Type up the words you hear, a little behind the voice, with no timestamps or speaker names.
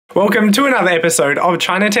Welcome to another episode of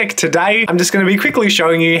ChinaTech. Today, I'm just going to be quickly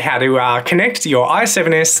showing you how to connect your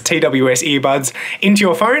i7S TWS earbuds into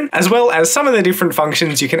your phone, as well as some of the different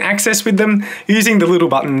functions you can access with them using the little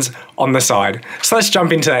buttons on the side. So let's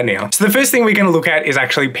jump into that now. So the first thing we're going to look at is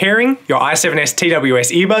actually pairing your i7S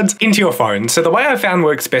TWS earbuds into your phone. So the way I found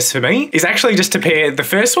works best for me is actually just to pair the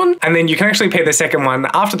first one, and then you can actually pair the second one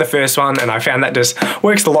after the first one, and I found that just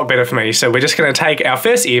works a lot better for me. So we're just going to take our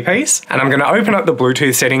first earpiece, and I'm going to open up the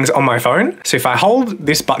Bluetooth settings on my phone. So if I hold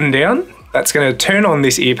this button down, that's going to turn on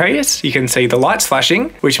this earpiece. You can see the lights flashing,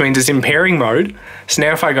 which means it's in pairing mode. So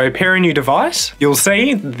now if I go pair a new device, you'll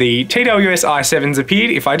see the TWS i7s appeared.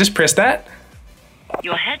 If I just press that,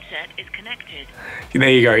 your headset is connected. There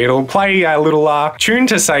you go. It'll play a little tune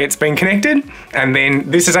to say it's been connected, and then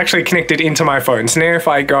this is actually connected into my phone. So now if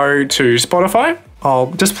I go to Spotify,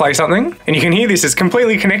 I'll just play something, and you can hear this is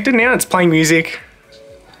completely connected now. It's playing music.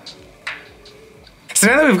 So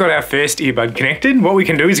now that we've got our first earbud connected, what we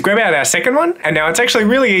can do is grab out our second one, and now it's actually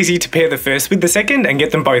really easy to pair the first with the second and get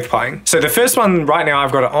them both playing. So the first one right now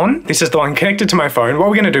I've got it on. This is the one connected to my phone. What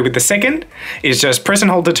we're going to do with the second is just press and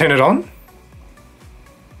hold to turn it on.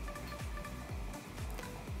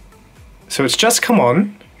 So it's just come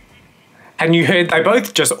on. And you heard they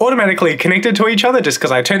both just automatically connected to each other just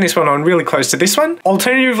because I turned this one on really close to this one.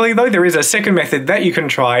 Alternatively though, there is a second method that you can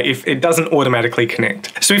try if it doesn't automatically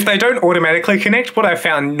connect. So if they don't automatically connect, what I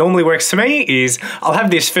found normally works for me is I'll have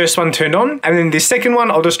this first one turned on, and then this second one,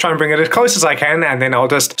 I'll just try and bring it as close as I can, and then I'll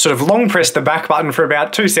just sort of long press the back button for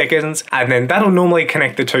about 2 seconds, and then that'll normally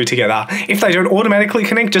connect the two together. If they don't automatically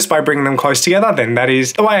connect just by bringing them close together, then that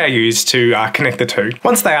is the way I use to connect the two.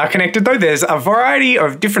 Once they are connected though, there's a variety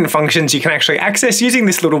of different functions you can actually access using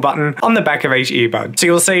this little button on the back of each earbud. So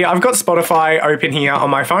you'll see I've got Spotify open here on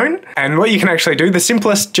my phone, and what you can actually do, the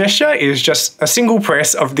simplest gesture is just a single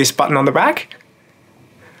press of this button on the back,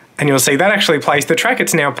 and you'll see that actually plays the track.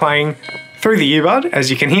 It's now playing through the earbud, as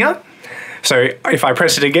you can hear. So if I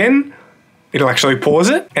press it again, it'll actually pause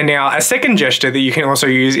it. And now a second gesture that you can also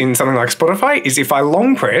use in something like Spotify is if I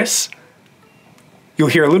long press, you'll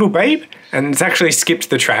hear a little beep, and it's actually skipped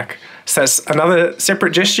the track. So that's another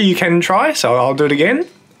separate gesture you can try. So I'll do it again.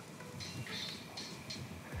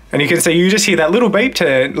 And you can see you just hear that little beep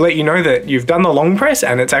to let you know that you've done the long press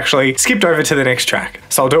and it's actually skipped over to the next track.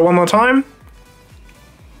 So I'll do it one more time.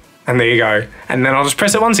 And there you go. And then I'll just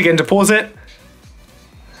press it once again to pause it.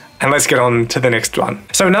 And let's get on to the next one.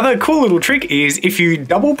 So another cool little trick is if you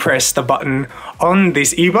double press the button on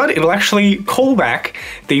this earbud, it'll actually call back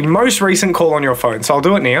the most recent call on your phone. So I'll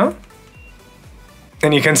do it now.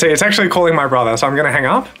 And you can see it's actually calling my brother. So I'm going to hang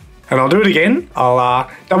up and I'll do it again. I'll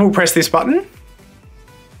double press this button.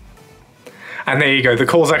 And there you go, the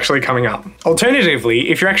call's actually coming up. Alternatively,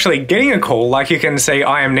 if you're actually getting a call, like you can see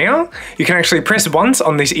I am now, you can actually press once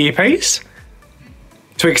on this earpiece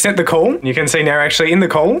to accept the call. You can see now actually in the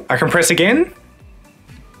call, I can press again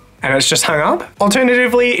and it's just hung up.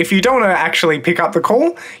 Alternatively, if you don't want to actually pick up the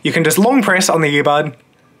call, you can just long press on the earbud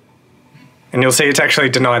and you'll see it's actually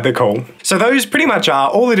denied the call. So those pretty much are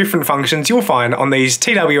all the different functions you'll find on these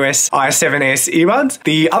TWS i7S earbuds.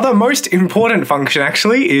 The other most important function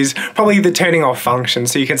actually is probably the turning off function.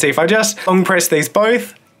 So you can see if I just long press these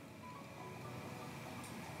both,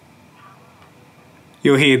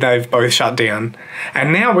 you'll hear they've both shut down.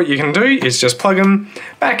 And now what you can do is just plug them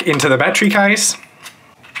back into the battery case,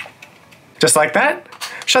 just like that.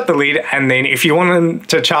 Shut the lid, and then if you want them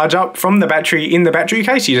to charge up from the battery in the battery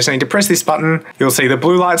case, you just need to press this button. You'll see the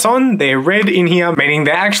blue lights on. They're red in here, meaning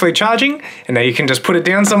they're actually charging, and now you can just put it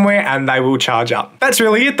down somewhere and they will charge up. That's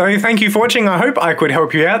really it though. Thank you for watching. I hope I could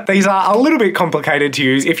help you out. These are a little bit complicated to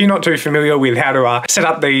use if you're not too familiar with how to set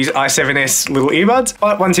up these i7S little earbuds,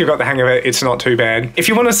 but once you've got the hang of it, it's not too bad. If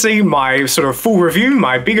you want to see my sort of full review,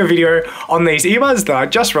 my bigger video on these earbuds that I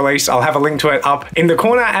just released, I'll have a link to it up in the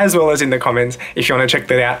corner as well as in the comments if you want to check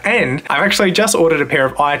that out. And I've actually just ordered a pair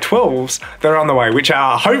of i12s that are on the way, which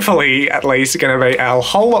are hopefully at least going to be a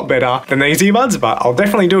whole lot better than these earbuds, but I'll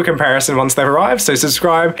definitely do a comparison once they've arrived, so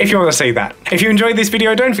subscribe if you want to see that. If you enjoyed this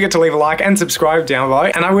video, don't forget to leave a like and subscribe down below,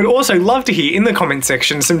 and I would also love to hear in the comment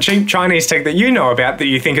section some cheap Chinese tech that you know about that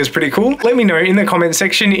you think is pretty cool. Let me know in the comment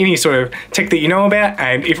section any sort of tech that you know about,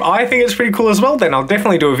 and if I think it's pretty cool as well, then I'll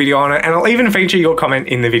definitely do a video on it, and I'll even feature your comment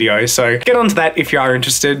in the video, so get on to that if you are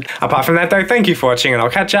interested. Apart from that though, thank you for watching, and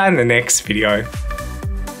I'll catch you in the next video.